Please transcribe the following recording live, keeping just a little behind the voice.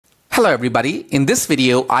Hello everybody, in this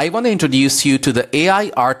video I want to introduce you to the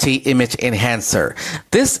Aiarty Image Enhancer.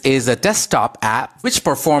 This is a desktop app which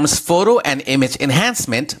performs photo and image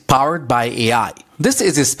enhancement powered by AI. This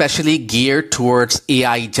is especially geared towards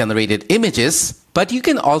AI generated images, but you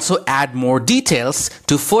can also add more details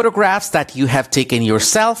to photographs that you have taken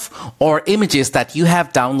yourself or images that you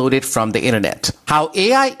have downloaded from the internet. How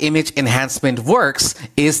AI image enhancement works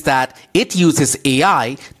is that it uses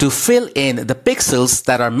AI to fill in the pixels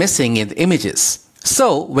that are missing in the images.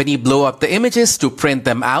 So when you blow up the images to print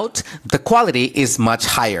them out, the quality is much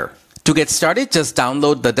higher. To get started, just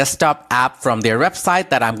download the desktop app from their website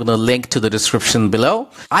that I'm going to link to the description below.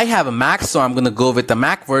 I have a Mac, so I'm going to go with the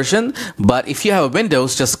Mac version. But if you have a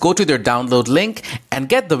Windows, just go to their download link and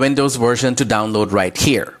get the Windows version to download right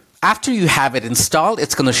here. After you have it installed,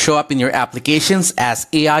 it's going to show up in your applications as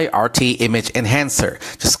Aiarty Image Enhancer.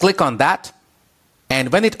 Just click on that. And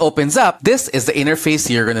when it opens up, this is the interface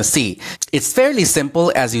you're going to see. It's fairly simple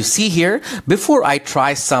as you see here. Before I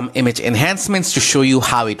try some image enhancements to show you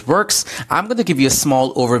how it works, I'm going to give you a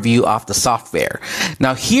small overview of the software.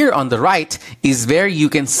 Now here on the right is where you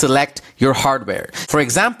can select your hardware. For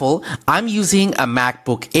example, I'm using a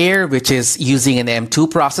MacBook Air which is using an M2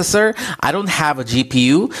 processor. I don't have a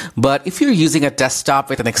GPU, but if you're using a desktop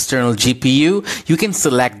with an external GPU, you can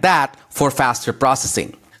select that for faster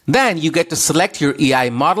processing. Then you get to select your AI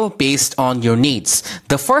model based on your needs.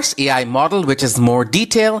 The first AI model, which is more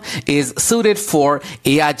detailed, is suited for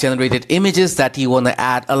AI generated images that you want to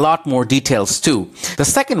add a lot more details to. The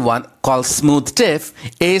second one, called Smooth TIFF,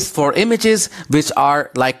 is for images which are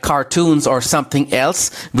like cartoons or something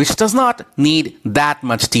else, which does not need that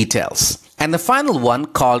much details. And the final one,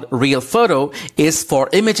 called Real Photo, is for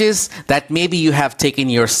images that maybe you have taken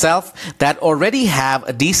yourself that already have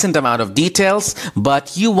a decent amount of details,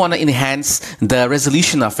 but you want to enhance the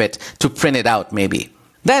resolution of it to print it out maybe.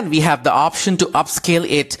 Then we have the option to upscale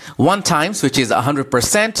it 1 time, which is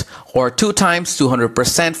 100%, or 2 times,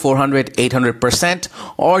 200%, 400, 800%,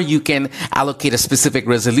 or you can allocate a specific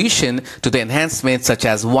resolution to the enhancement such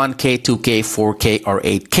as 1K, 2K, 4K, or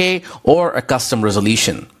 8K, or a custom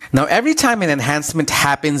resolution. Now, every time an enhancement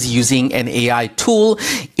happens using an AI tool,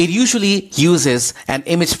 it usually uses an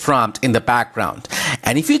image prompt in the background.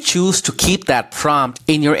 And if you choose to keep that prompt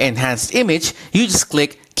in your enhanced image, you just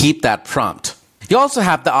click Keep That Prompt. You also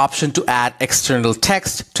have the option to add external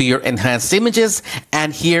text to your enhanced images,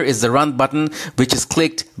 and here is the Run button, which is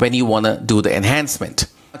clicked when you want to do the enhancement.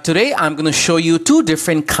 Today, I'm going to show you 2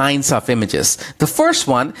 different kinds of images. The first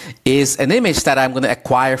one is an image that I'm going to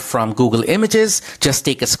acquire from Google Images. Just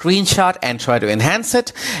take a screenshot and try to enhance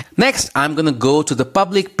it. Next, I'm going to go to the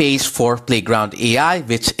public page for Playground AI,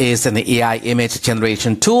 which is an AI image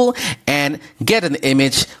generation tool, and get an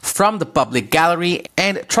image from the public gallery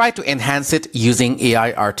and try to enhance it using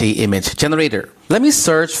Aiarty Image Generator. Let me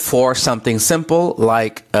search for something simple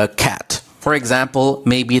like a cat. For example,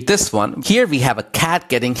 maybe this one. Here we have a cat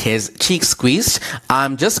getting his cheek squeezed.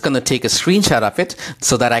 I'm just going to take a screenshot of it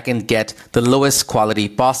so that I can get the lowest quality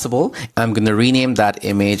possible. I'm going to rename that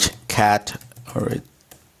image Cat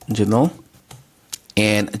Original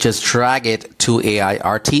and just drag it to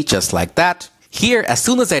Aiarty just like that. Here, as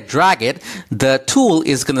soon as I drag it, the tool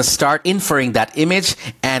is going to start inferring that image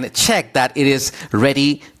and check that it is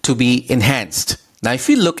ready to be enhanced. Now, if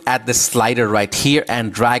you look at the slider right here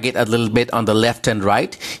and drag it a little bit on the left and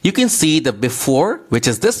right, you can see the before, which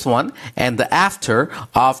is this one, and the after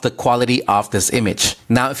of the quality of this image.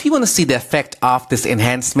 Now, if you want to see the effect of this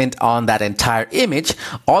enhancement on that entire image,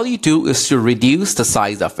 all you do is to reduce the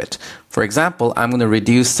size of it. For example, I'm going to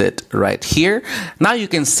reduce it right here. Now you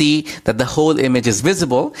can see that the whole image is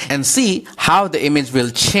visible and see how the image will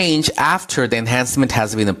change after the enhancement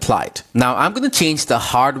has been applied. Now I'm going to change the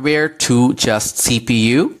hardware to just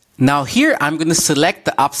CPU. Now here I'm going to select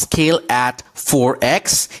the upscale at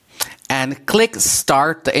 4x and click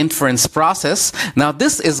Start the Inference Process. Now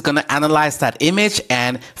this is going to analyze that image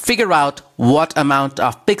and figure out what amount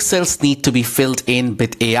of pixels need to be filled in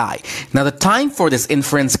with AI. Now the time for this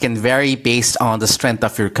inference can vary based on the strength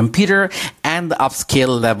of your computer and the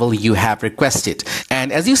upscale level you have requested.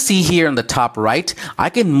 And as you see here on the top right, I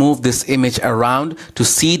can move this image around to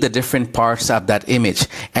see the different parts of that image.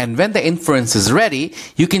 And when the inference is ready,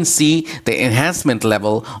 you can see the enhancement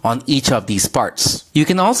level on each of these parts. You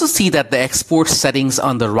can also see that the export settings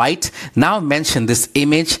on the right now mention this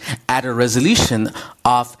image at a resolution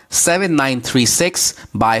of 7936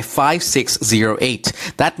 by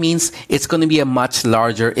 5608. That means it's going to be a much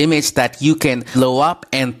larger image that you can blow up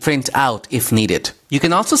and print out if needed. You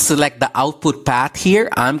can also select the output path here.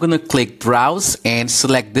 I'm going to click Browse and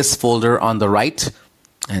select this folder on the right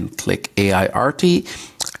and click Aiarty.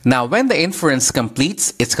 Now, when the inference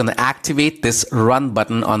completes, it's going to activate this run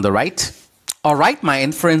button on the right. Alright, my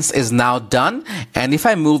inference is now done, and if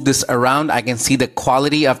I move this around, I can see the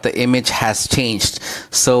quality of the image has changed.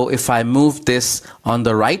 So if I move this on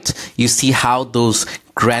the right, you see how those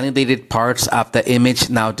granulated parts of the image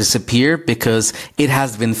now disappear because it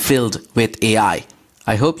has been filled with AI.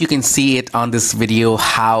 I hope you can see it on this video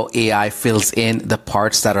how AI fills in the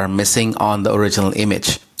parts that are missing on the original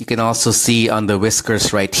image. You can also see on the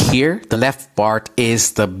whiskers right here, the left part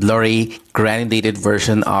is the blurry granulated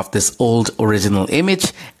version of this old original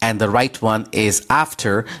image, and the right one is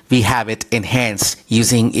after we have it enhanced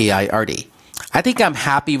using Aiarty. I think I'm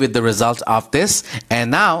happy with the result of this, and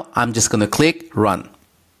now I'm just going to click run.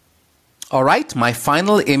 Alright, my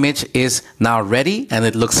final image is now ready and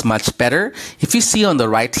it looks much better. If you see on the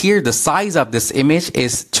right here, the size of this image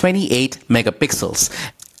is 28 megapixels.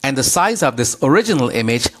 And the size of this original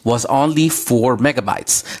image was only 4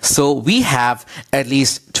 megabytes. So we have at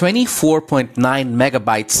least 24.9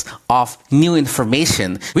 megabytes of new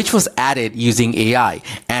information which was added using AI.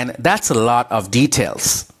 And that's a lot of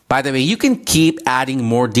details. By the way, you can keep adding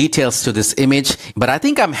more details to this image, but I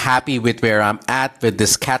think I'm happy with where I'm at with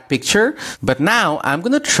this cat picture. But now I'm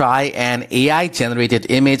going to try an AI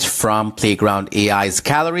generated image from Playground AI's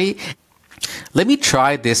gallery. Let me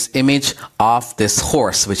try this image of this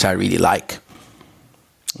horse, which I really like.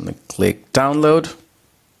 I'm going to click download.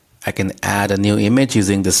 I can add a new image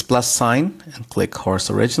using this plus sign and click horse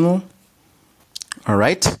original. All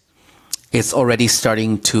right. It's already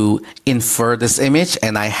starting to infer this image,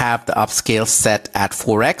 and I have the upscale set at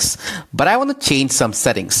 4x, but I want to change some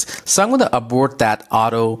settings. So I'm going to abort that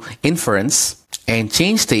auto inference and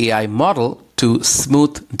change the AI model to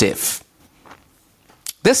smooth diff.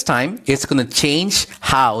 This time, it's going to change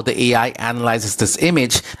how the AI analyzes this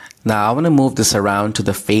image. Now, I want to move this around to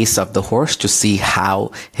the face of the horse to see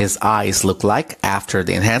how his eyes look like after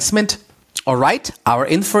the enhancement. Alright, our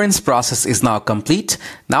inference process is now complete.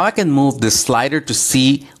 Now I can move this slider to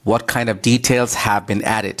see what kind of details have been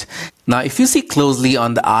added. Now if you see closely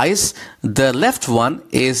on the eyes, the left one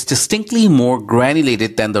is distinctly more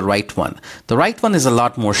granulated than the right one. The right one is a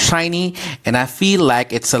lot more shiny, and I feel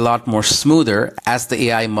like it's a lot more smoother as the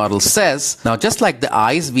AI model says. Now just like the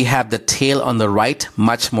eyes, we have the tail on the right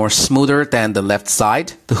much more smoother than the left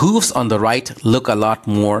side. The hooves on the right look a lot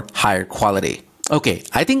more higher quality. Okay,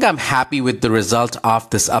 I think I'm happy with the result of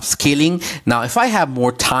this upscaling. Now, if I have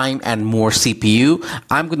more time and more CPU,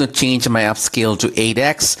 I'm going to change my upscale to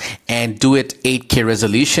 8x and do it 8K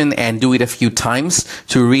resolution and do it a few times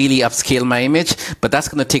to really upscale my image. But that's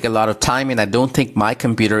going to take a lot of time, and I don't think my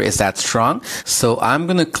computer is that strong. So I'm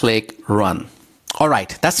going to click run.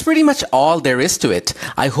 Alright, that's pretty much all there is to it.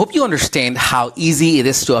 I hope you understand how easy it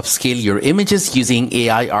is to upscale your images using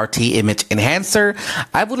Aiarty Image Enhancer.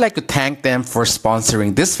 I would like to thank them for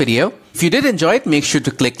sponsoring this video. If you did enjoy it, make sure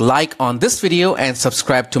to click like on this video and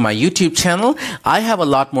subscribe to my YouTube channel. I have a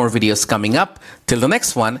lot more videos coming up. Till the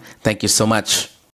next one, thank you so much.